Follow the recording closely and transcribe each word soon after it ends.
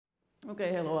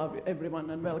Okay, hello everyone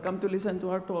and welcome to listen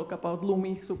to our talk about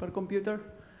LUMI supercomputer.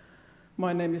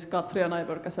 My name is Katri and I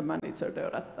work as a manager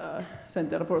there at the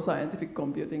Center for Scientific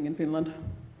Computing in Finland.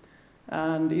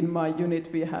 And in my unit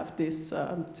we have this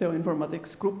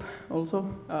Geoinformatics group also,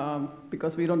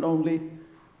 because we don't only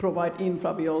provide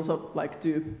infra, we also like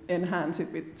to enhance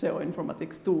it with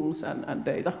geoinformatics tools and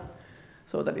data,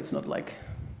 so that it's not like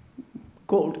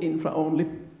cold infra only.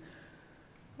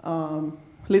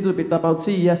 Little bit about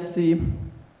CSC.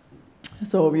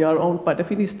 So we are owned by the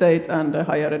Finnish state and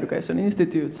higher education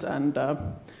institutes, and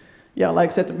yeah,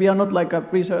 like I said, we are not like a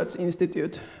research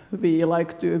institute. We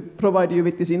like to provide you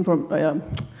with this infra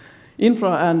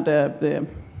and the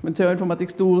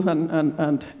geoinformatics tools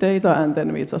and data, and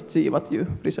then we just see what you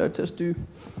researchers do.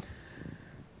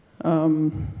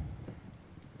 And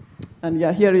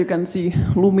yeah, here you can see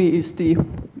LUMI is the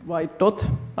white dot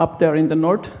up there in the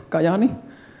north, Kajaani.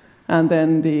 And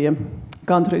then the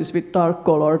countries with dark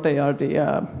color, they are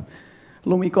the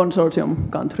LUMI consortium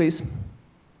countries.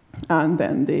 And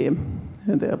then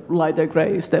the lighter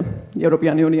gray is the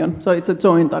European Union. So it's a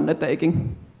joint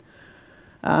undertaking.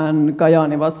 And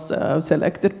Kajaani was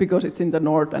selected because it's in the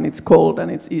north and it's cold and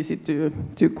it's easy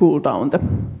to cool down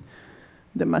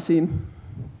the machine.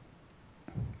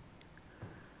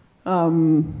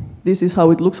 This is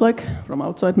how it looks like from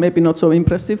outside. Maybe not so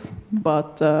impressive,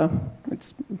 but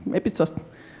maybe it's just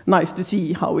nice to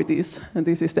see how it is. And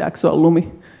this is the actual LUMI.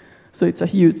 So it's a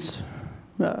huge,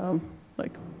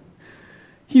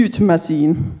 huge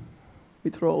machine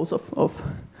with rows of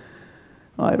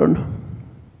iron.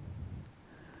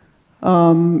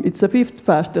 It's the 5th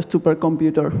fastest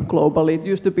supercomputer globally. It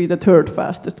used to be the 3rd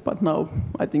fastest, but now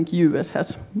I think US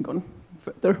has gone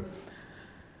further.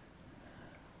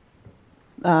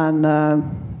 And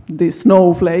this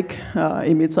snowflake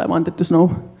image I wanted to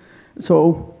show.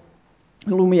 So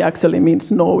LUMI actually means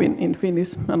snow in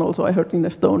Finnish, and also I heard in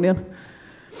Estonian.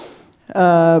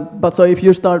 But so if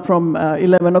you start from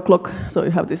 11 o'clock, so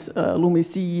you have this LUMI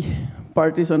C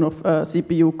partition of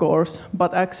CPU cores,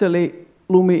 but actually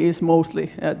LUMI is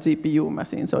mostly a GPU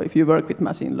machine. So if you work with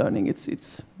machine learning,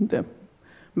 it's the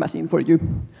machine for you.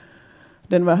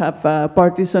 Then we have a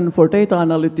partition for data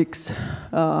analytics,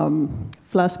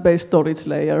 flash-based storage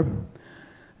layer.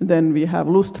 Then we have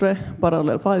Lustre,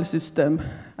 parallel file system,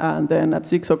 and then at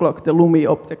 6 o'clock the LUMI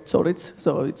object storage.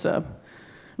 So it's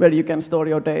where you can store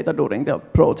your data during the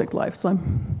project lifetime.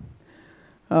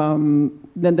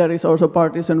 Then there is also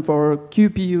partition for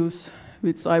QPUs,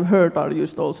 which I've heard are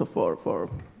used also for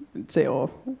geo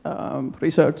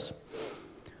research.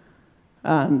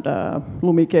 And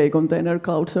LUMI K container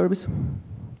cloud service.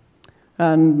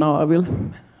 And now I will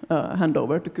hand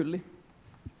over to Kylli.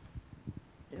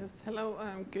 Yes, hello,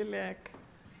 I'm Kylli.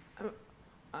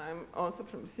 I'm also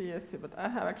from CSC, but I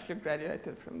have actually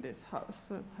graduated from this house,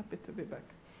 so happy to be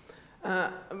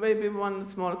back. Maybe one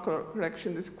small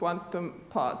correction, this quantum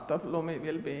part of LUMI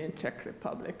will be in Czech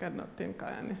Republic and not in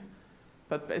Kajaani.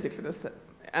 But basically,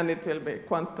 and it will be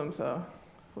quantum, so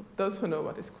those who know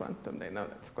what is quantum, they know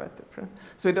that's quite different.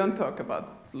 So we don't talk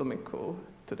about LUMI-Q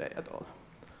today at all.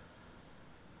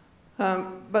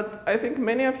 But I think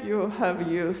many of you have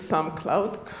used some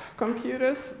cloud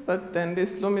computers, but then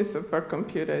this LUMI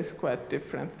supercomputer is quite a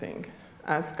different thing.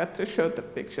 As Katri showed the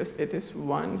pictures, it is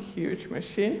one huge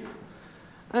machine.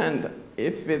 And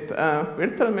if with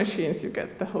virtual machines you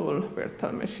get the whole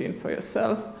virtual machine for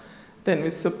yourself, then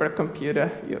with supercomputer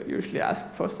you usually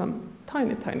ask for some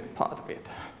tiny part of it.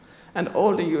 And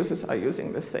all the users are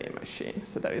using the same machine,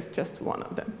 so there is just one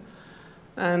of them.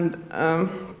 And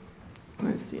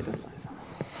let's see the slides.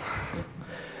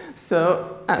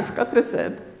 So as Katri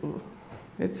said,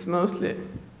 it's mostly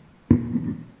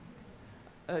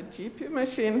a GPU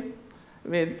machine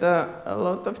with a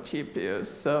lot of GPUs.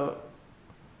 So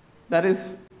that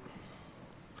is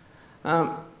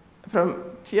from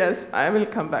GS, I will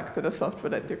come back to the software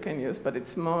that you can use, but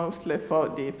it's mostly for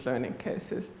deep learning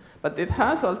cases. But it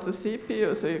has also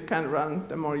CPU, so you can run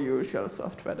the more usual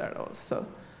software there also.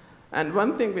 And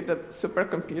one thing with the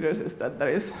supercomputers is that there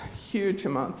is huge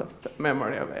amounts of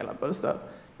memory available. So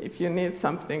if you need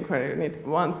something where you need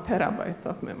 1 terabyte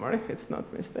of memory, it's not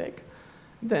a mistake,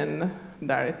 then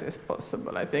there it is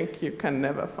possible. I think you can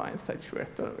never find such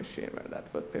virtual machine where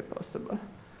that would be possible.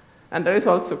 And there is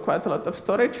also quite a lot of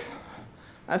storage.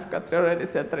 As Katri already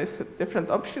said, there is different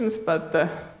options, but the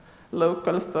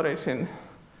local storage in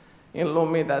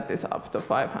LUMI, that is up to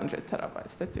 500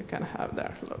 terabytes that you can have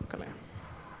there locally.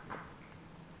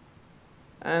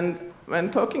 And when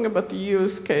talking about the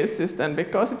use cases, then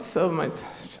because it's so much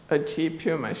a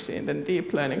GPU machine, then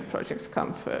deep learning projects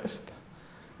come first.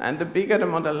 And the bigger the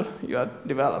model you are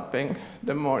developing,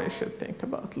 the more you should think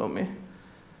about LUMI.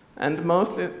 And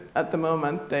mostly at the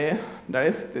moment, there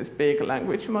is these big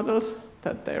language models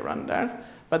that they run there.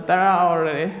 But there are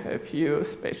already a few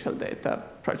spatial data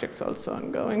projects also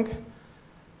ongoing.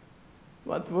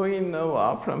 What we know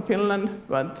are from Finland,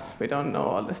 but we don't know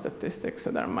all the statistics,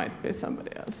 so there might be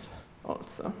somebody else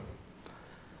also.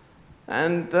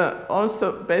 And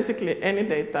also, basically, any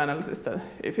data analysis that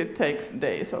if it takes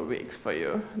days or weeks for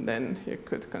you, then you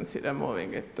could consider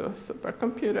moving it to a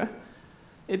supercomputer.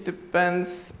 It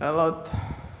depends a lot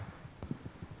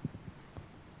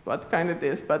what kind it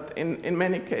is, but in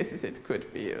many cases it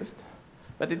could be used.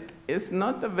 But it is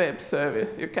not a web service.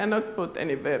 You cannot put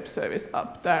any web service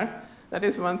up there. That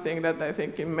is one thing that I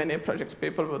think in many projects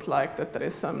people would like, that there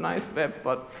is some nice web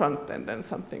front end and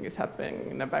something is happening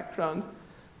in the background.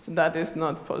 So that is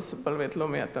not possible with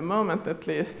LUMI at the moment, at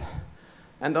least.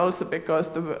 And also because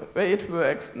the way it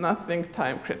works, nothing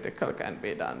time critical can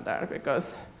be done there,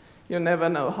 because you never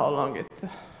know how long it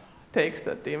takes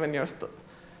that even your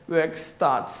work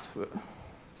starts.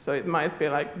 So it might be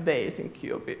like days in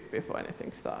queue before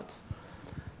anything starts.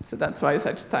 So that's why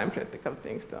such time critical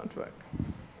things don't work.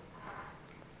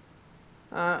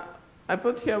 I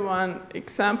put here one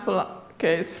example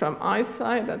case from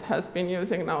ISI that has been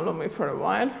using now LUMI for a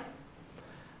while.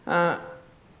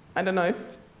 I don't know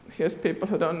if here's people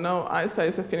who don't know. ISI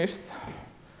is a Finnish,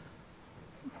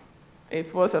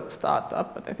 it was a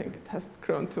startup, but I think it has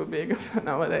grown too big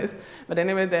nowadays. But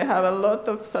anyway, they have a lot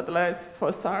of satellites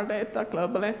for SAR data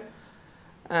globally.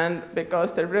 And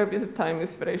because the revisit time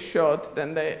is very short,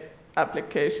 then the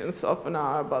applications often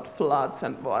are about floods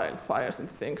and wildfires and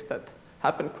things that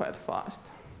happen quite fast.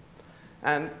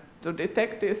 And to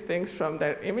detect these things from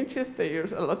their images, they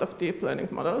use a lot of deep learning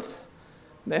models.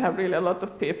 They have really a lot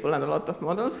of people and a lot of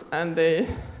models, and they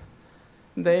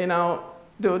now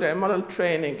do their model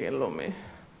training in LUMI.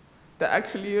 The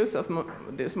actual use of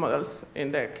these models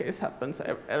in their case happens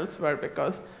elsewhere,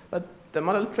 but the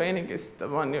model training is the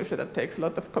one usually that takes a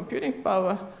lot of computing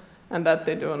power, and that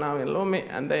they do now in LUMI,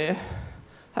 and they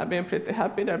have been pretty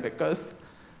happy there, because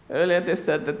earlier they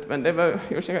said that when they were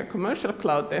using a commercial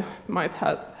cloud, it might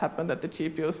have happened that the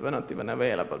GPUs were not even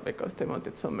available because they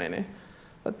wanted so many.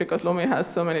 But because LUMI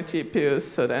has so many GPUs,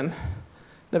 so then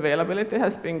the availability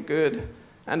has been good.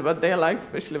 And what they liked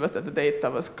especially was that the data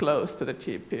was close to the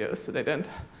GPUs. So they didn't,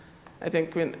 I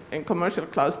think in commercial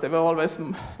clouds, they were always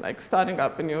like starting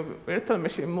up a new virtual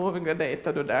machine, moving the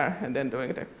data to there, and then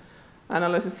doing the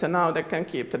analysis. So now they can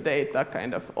keep the data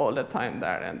kind of all the time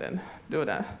there and then do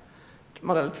the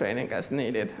model training as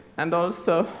needed. And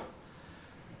also,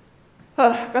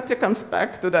 Katri comes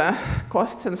back to the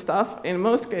costs and stuff. In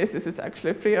most cases, it's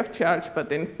actually free of charge,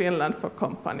 but in Finland, for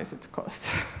companies, it costs.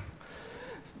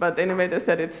 But anyway, they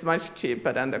said it's much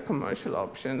cheaper than the commercial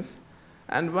options.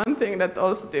 And one thing that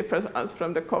also differs us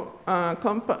from the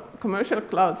commercial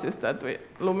clouds is that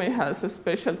LUMI has a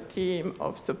special team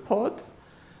of support,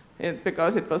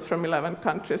 because it was from 11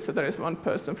 countries, so there is one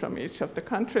person from each of the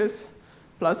countries.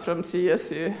 Plus from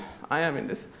CSC, I am in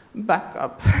this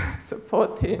backup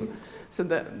support team. So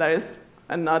there is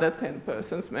another 10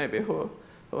 persons maybe who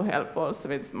help also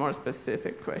with more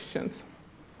specific questions.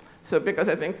 So because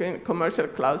I think in commercial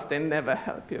clouds, they never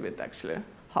help you with actually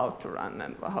how to run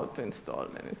and how to install,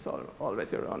 and it's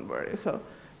always your own worry. So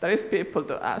there is people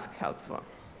to ask help for.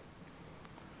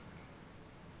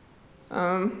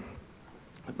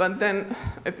 But then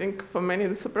I think for many,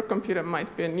 the supercomputer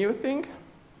might be a new thing.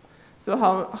 So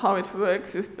how it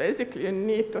works is basically you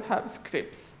need to have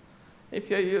scripts.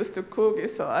 If you're used to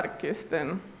QGIS or ArcGIS,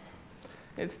 then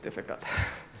it's difficult.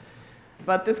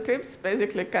 But the scripts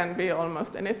basically can be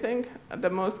almost anything.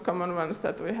 The most common ones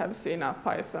that we have seen are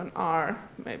Python, R,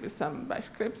 maybe some bash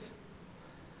scripts.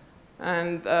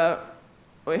 And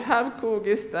we have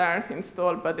QGIS there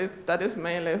installed, but that is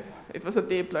mainly, it was a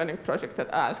deep learning project that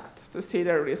asked to see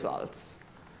the results.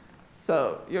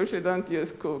 So usually don't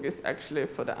use QGIS actually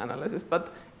for the analysis,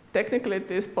 but technically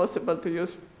it is possible to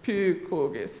use pure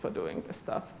QGIS for doing the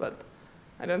stuff, but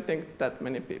I don't think that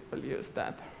many people use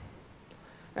that.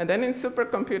 And then in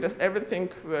supercomputers, everything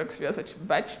works via such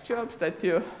batch jobs that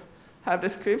you have the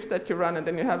scripts that you run, and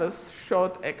then you have a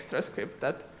short extra script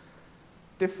that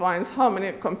defines how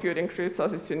many computing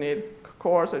resources you need,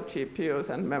 cores or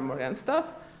GPUs and memory and stuff,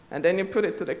 and then you put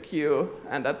it to the queue,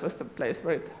 and that was the place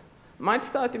where it might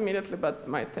start immediately, but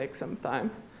might take some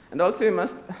time. And also you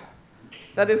must,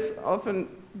 that is often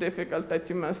difficult, that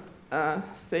you must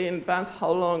say in advance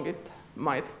how long it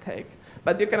might take.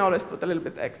 But you can always put a little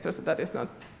bit extra, so that is not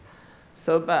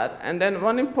so bad. And then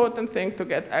one important thing to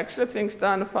get actually things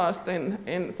done fast in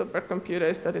supercomputer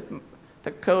is that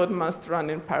the code must run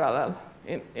in parallel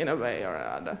in a way or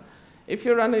another. If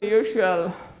you run a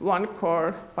usual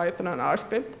one-core Python and R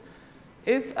script,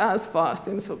 it's as fast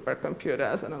in supercomputer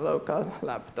as on a local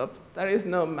laptop. There is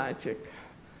no magic.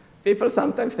 People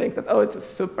sometimes think that, oh, it's a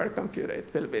supercomputer, it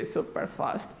will be super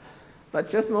fast. But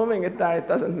just moving it there, it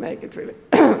doesn't make it really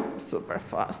super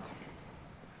fast.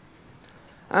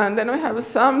 And then we have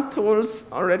some tools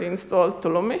already installed to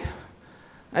LUMI.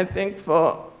 I think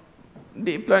for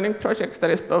deep learning projects, there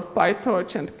is both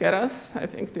PyTorch and Keras. I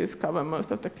think these cover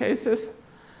most of the cases.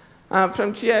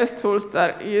 From GIS tools,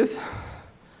 there is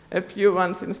a few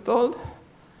ones installed,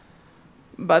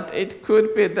 but it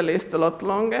could be the list a lot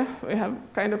longer. We have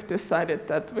kind of decided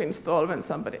that we install when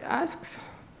somebody asks.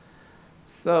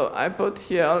 So I put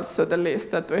here also the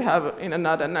list that we have in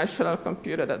another national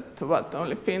computer that to what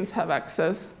only Finns have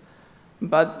access.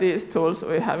 But these tools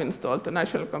we have installed to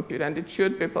national computer, and it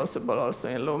should be possible also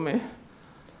in LUMI.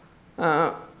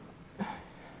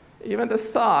 Even the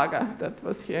Saga that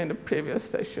was here in the previous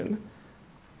session,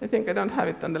 I think I don't have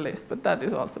it on the list, but that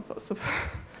is also possible.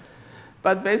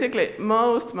 But basically,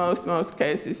 most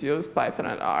cases use Python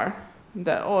and R.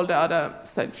 All the other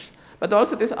such, but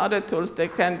also these other tools, they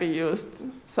can be used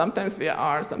sometimes via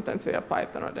R, sometimes via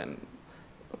Python, or then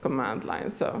a command line.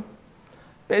 So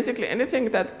basically, anything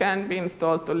that can be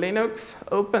installed to Linux,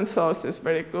 open source is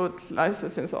very good.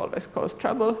 Licensing always cause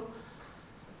trouble,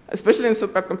 especially in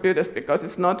supercomputers, because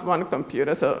it's not one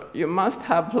computer, so you must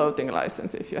have floating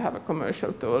license if you have a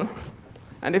commercial tool.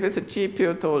 And if it's a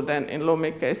GPU tool, then in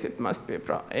LUMI case, it must be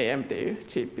from AMD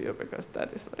GPU, because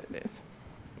that is what it is.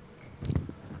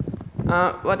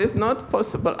 What is not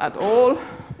possible at all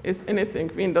is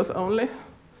anything Windows only.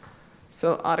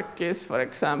 So ArcGIS, for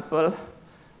example,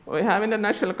 we have in the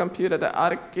national computer the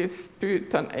ArcGIS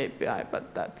Python API,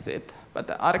 but that's it. But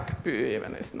the ArcPy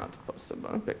even is not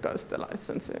possible because the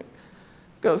licensing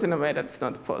goes in a way that's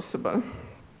not possible.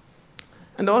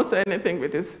 And also anything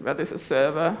with this, that is a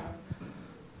server,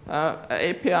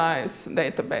 APIs,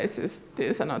 databases,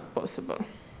 these are not possible.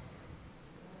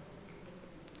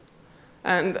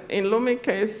 And in LUMI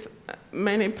case,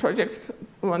 many projects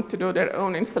want to do their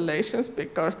own installations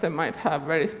because they might have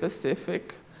very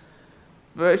specific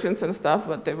versions and stuff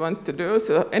what they want to do.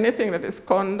 So anything that is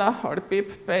Conda or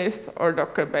pip-based or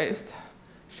Docker-based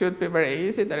should be very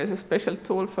easy. There is a special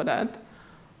tool for that.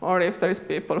 Or if there is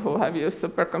people who have used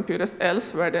supercomputers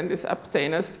elsewhere, then this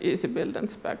Aptainus easy build and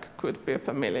spec could be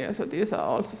familiar. So these are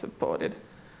also supported.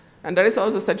 And there is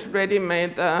also such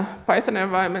ready-made Python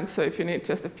environments, so if you need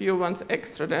just a few ones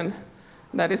extra, then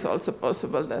that is also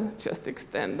possible to just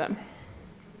extend them.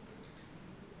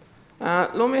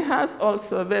 LUMI has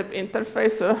also a web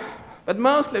interface, but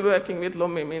mostly working with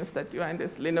LUMI means that you are in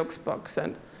this Linux box,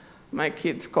 and my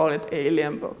kids call it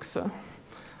alien box.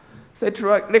 So it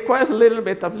requires a little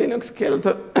bit of Linux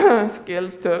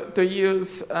skills to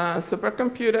use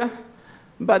supercomputer,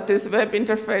 but this web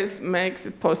interface makes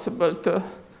it possible to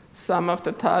some of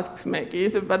the tasks make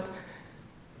easy, but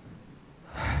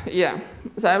yeah.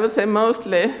 So I would say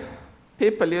mostly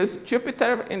people use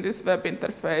Jupyter in this web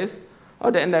interface,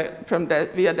 or then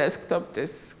via desktop,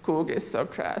 this QGIS or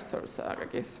Crass or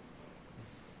SagaGIS.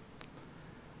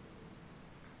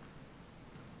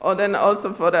 Or then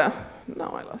also for the, no,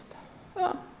 I lost.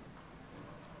 Oh.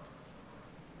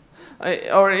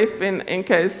 Or if in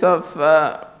case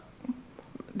of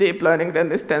deep learning, then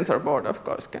this tensor board, of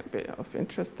course, can be of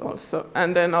interest also.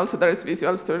 And then also there is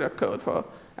Visual Studio Code for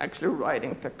actually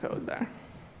writing the code there.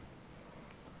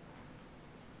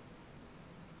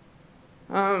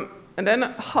 And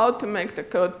then how to make the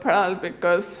code parallel,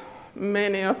 because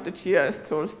many of the GIS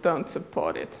tools don't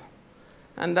support it.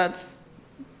 And that's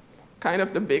kind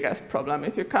of the biggest problem.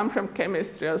 If you come from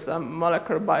chemistry or some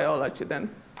molecular biology,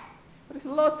 then there's a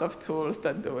lot of tools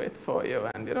that do it for you,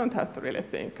 and you don't have to really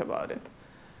think about it.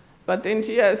 But in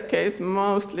GIS case,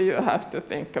 mostly you have to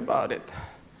think about it.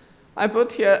 I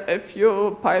put here a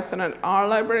few Python and R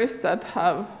libraries that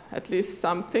have at least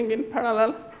something in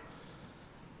parallel.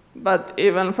 But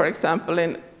even, for example,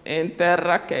 in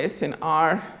Terra case, in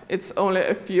R, it's only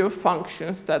a few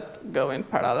functions that go in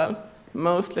parallel.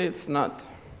 Mostly it's not.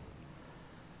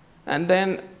 And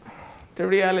then the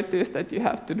reality is that you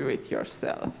have to do it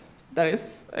yourself. There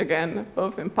is, again,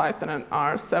 both in Python and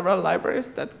R, several libraries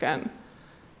that can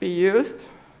be used.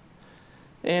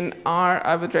 In R,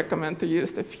 I would recommend to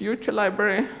use the future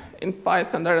library. In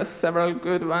Python, there are several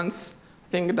good ones.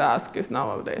 I think Dask is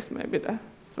nowadays maybe the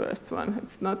first one.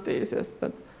 It's not the easiest,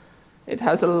 but it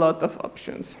has a lot of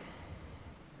options.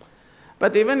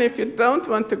 But even if you don't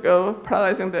want to go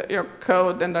parallelizing your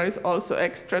code, then there is also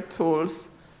extra tools.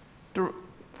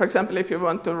 For example, if you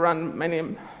want to run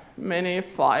many many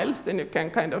files, then you can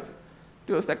kind of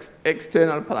do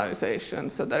external parallelization.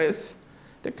 So there is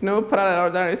the GNU parallel, or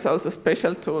there is also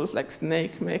special tools like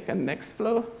SnakeMake and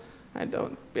Nextflow. I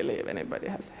don't believe anybody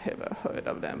has ever heard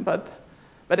of them, but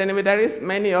anyway, there is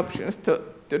many options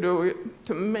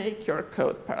to make your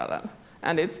code parallel,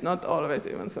 and it's not always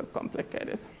even so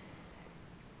complicated.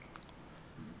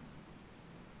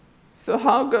 So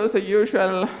how goes a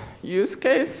usual use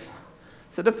case?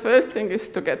 So the first thing is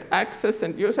to get access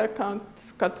and user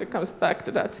accounts. Katri comes back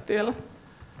to that still.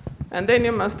 And then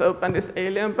you must open this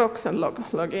alien box and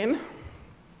log in.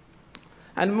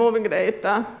 And moving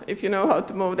data, if you know how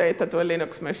to move data to a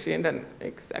Linux machine, then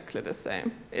exactly the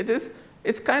same.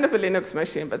 It's kind of a Linux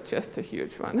machine, but just a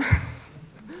huge one.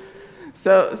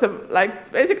 so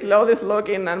like basically all this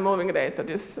login and moving data,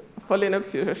 this for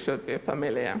Linux users should be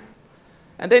familiar.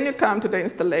 And then you come to the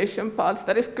installation parts.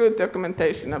 There is good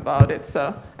documentation about it.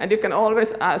 And you can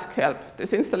always ask help.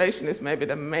 This installation is maybe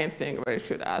the main thing where you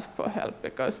should ask for help,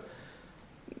 because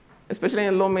especially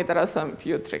in LUMI, there are some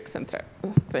few tricks and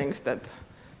things that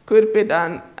could be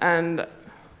done. And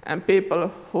people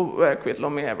who work with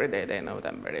LUMI every day, they know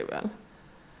them very well.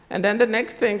 And then the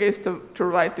next thing is to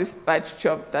write this batch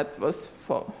job that was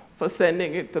for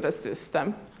sending it to the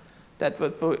system. That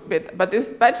would be, but this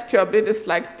batch job, it is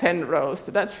like 10 rows,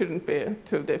 so that shouldn't be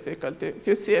too difficult. If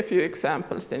you see a few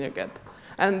examples, then you get.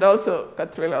 And also,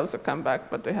 Katri will also come back,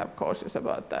 but we have courses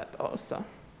about that also.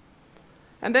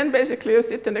 And then basically you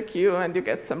sit in the queue and you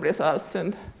get some results,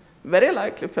 and very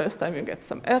likely first time you get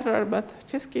some error, but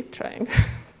just keep trying.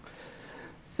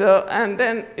 And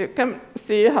then you can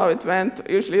see how it went.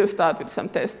 Usually you start with some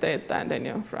test data, and then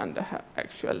you run the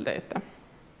actual data.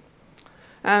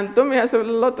 And LUMI has a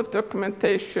lot of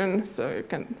documentation, so you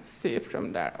can see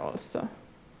from there also.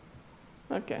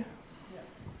 Okay.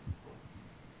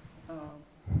 Yeah.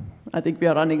 I think we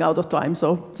are running out of time,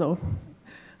 so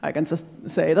I can just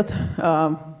say that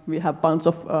we have a bunch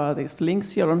of these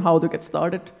links here on how to get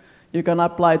started. You can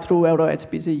apply through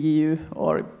EuroHPC EU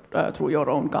or through your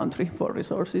own country for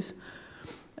resources.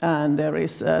 And there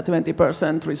is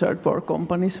 20% research for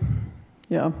companies.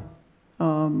 Yeah.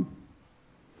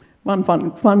 One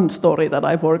fun story that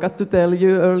I forgot to tell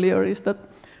you earlier is that,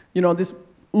 you know, this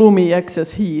LUMI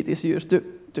excess heat is used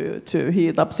to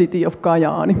heat up city of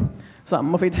Kajaani,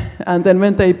 some of it. And then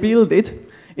when they built it,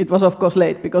 it was of course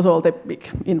late, because all the big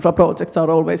infra projects are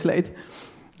always late.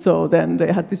 So then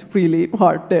they had this really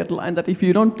hard deadline that if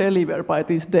you don't deliver by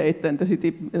this date, then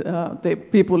the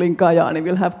people in Kajaani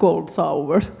will have cold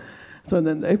showers. So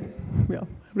then they, yeah,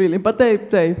 really, but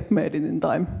they made it in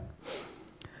time.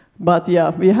 But yeah,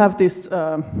 we have this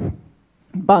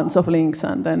bunch of links,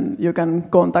 and then you can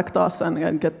contact us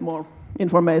and get more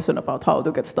information about how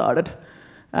to get started.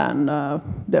 And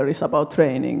there is about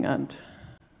training and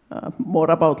more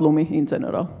about LUMI in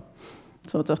general.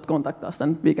 So just contact us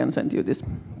and we can send you this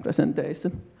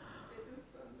presentation.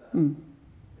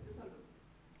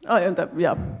 Oh, and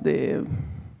the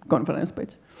conference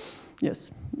page. Yes,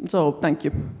 so thank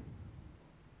you.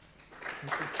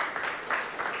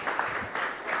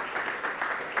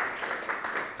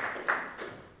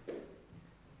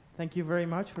 Thank you very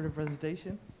much for the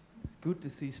presentation. It's good to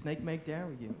see SnakeMake there.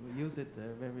 We use it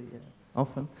very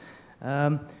often.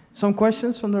 Some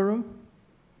questions from the room?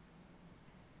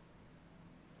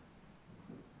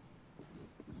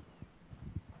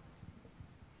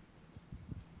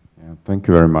 Yeah, thank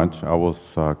you very much. I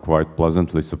was quite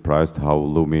pleasantly surprised how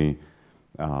LUMI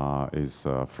is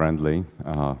friendly.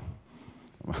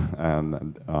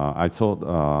 And I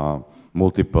saw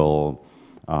multiple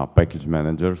package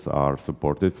managers are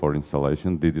supported for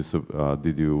installation.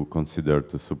 Did you consider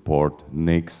to support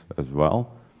Nix as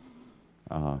well?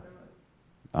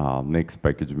 Nix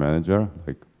package manager,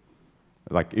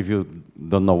 like if you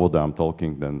don't know what I'm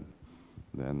talking, then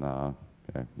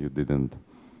yeah, you didn't.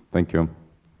 Thank you.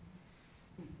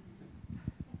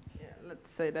 Yeah,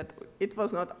 let's say that it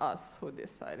was not us who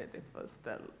decided. It was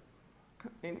the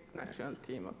international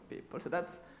team of people. So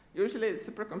that's. Usually,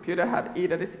 supercomputer have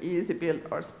either this easy build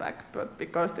or spec, but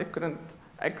because they couldn't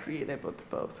agree, they put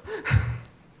both.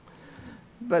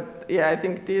 But yeah, I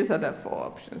think these are the 4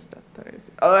 options that there is.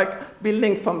 Like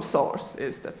building from source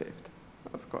is the 5th,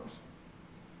 of course.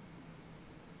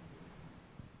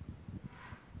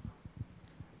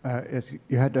 Yes,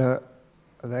 you had the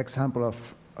example of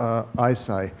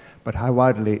ISI, but how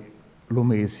widely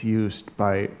LUMI is used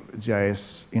by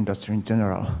GIS industry in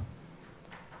general?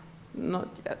 Not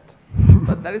yet,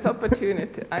 but there is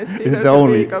opportunity. I see it's the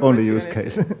only use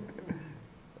case.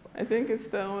 I think it's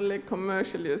the only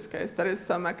commercial use case. There is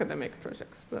some academic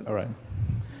projects, but all right.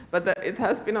 But it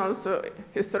has been also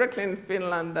historically in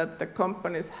Finland that the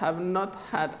companies have not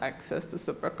had access to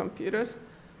supercomputers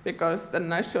because the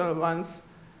national ones,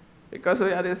 because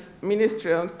we are this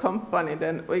ministry-owned company,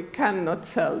 then we cannot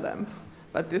sell them.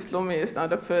 But this LUMI is now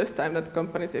the first time that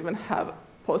companies even have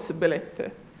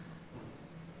possibility.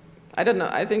 I don't know,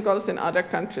 I think also in other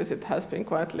countries it has been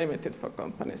quite limited for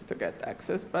companies to get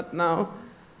access, but now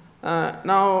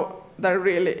there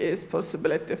really is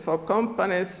possibility for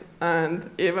companies and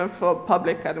even for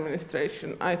public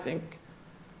administration. I think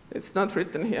it's not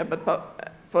written here, but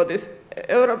for this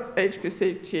Europe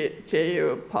HPC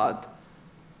GEU part,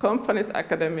 companies,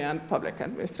 academia, and public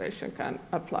administration can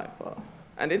apply for.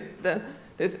 And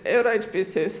this Euro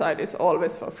HPC side is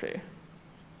always for free.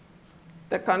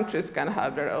 The countries can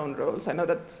have their own rules. I know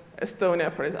that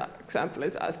Estonia, for example,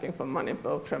 is asking for money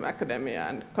both from academia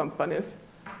and companies.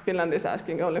 Finland is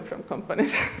asking only from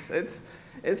companies. So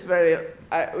it's very,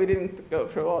 we didn't go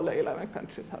through all the 11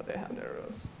 countries how they have their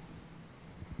rules.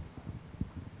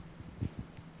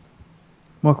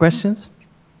 More questions?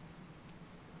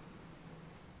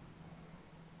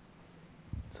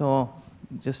 So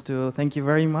just to thank you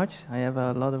very much. I have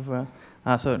a lot of,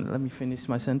 so let me finish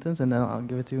my sentence and then I'll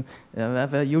give it to you. I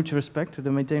have a huge respect to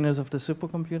the maintainers of the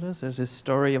supercomputers. There's this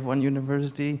story of one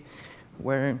university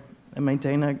where a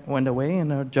maintainer went away and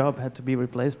her job had to be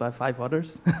replaced by 5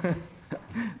 others.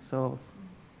 So,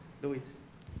 Luis.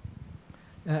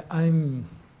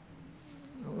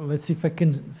 Let's see if I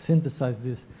can synthesize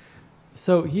this.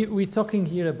 So here, we're talking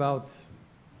here about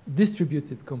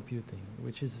distributed computing,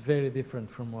 which is very different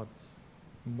from what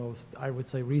most, I would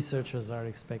say, researchers are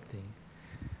expecting.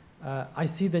 I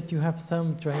see that you have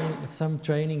some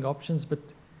training options, but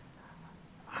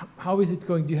how is it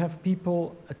going? Do you have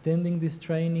people attending this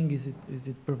training? Is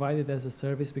it provided as a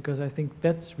service? Because I think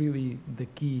that's really the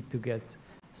key to get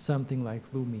something like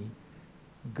LUMI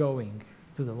going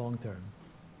to the long term.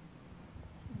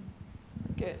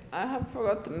 Okay, I have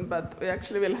forgotten, but we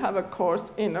actually will have a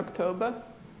course in October.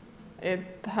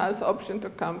 It has option to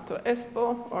come to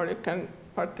Espoo, or you can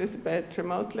participate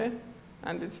remotely,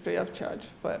 and it's free of charge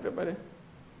for everybody.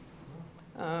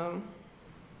 How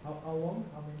long?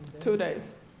 How many days? 2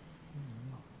 days.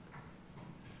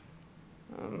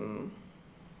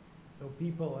 So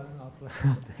people are not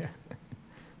out there.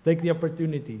 Take the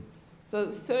opportunity.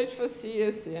 So search for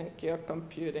CSC and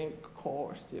Geocomputing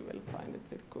course. You will find it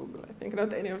with Google. I think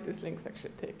not any of these links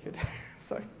actually take you there.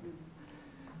 Sorry.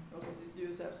 Also, this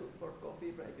user support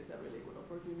coffee break is a really good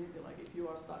opportunity. Like if you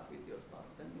are stuck with your stuff,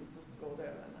 then you just go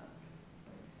there and ask.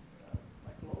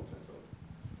 Like low threshold.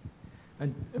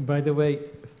 And by the way,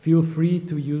 feel free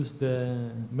to use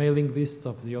the mailing list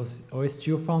of the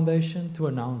OSGeo Foundation to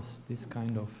announce this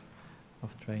kind of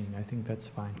training. I think that's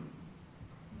fine.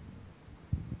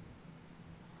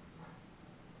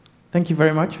 Thank you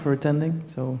very much for attending.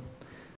 So.